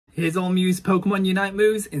Here's all Mews Pokemon Unite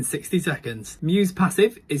moves in 60 seconds. Mews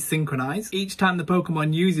passive is synchronized. Each time the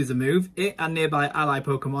Pokemon uses a move, it and nearby ally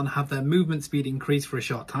Pokemon have their movement speed increased for a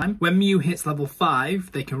short time. When Mew hits level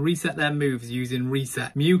 5, they can reset their moves using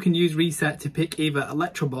Reset. Mew can use Reset to pick either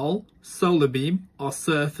Electro Ball, Solar Beam, or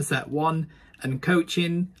Surf for set 1, and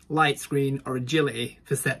Coaching, Light Screen, or Agility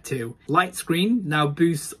for set 2. Light Screen now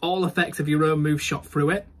boosts all effects of your own move shot through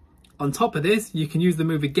it. On top of this, you can use the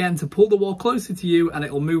move again to pull the wall closer to you and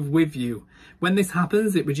it will move with you. When this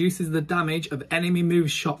happens, it reduces the damage of enemy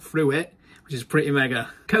moves shot through it, which is pretty mega.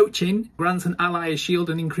 Coaching grants an ally a shield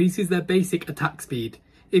and increases their basic attack speed.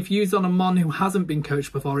 If used on a Mon who hasn't been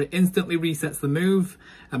coached before, it instantly resets the move,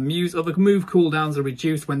 and Mew's other move cooldowns are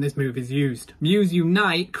reduced when this move is used. Mews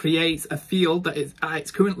Unite creates a field that is at its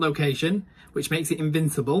current location, which makes it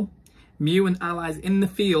invincible. Mew and allies in the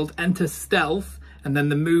field enter stealth, and then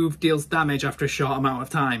the move deals damage after a short amount of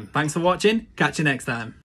time. Thanks for watching, catch you next time.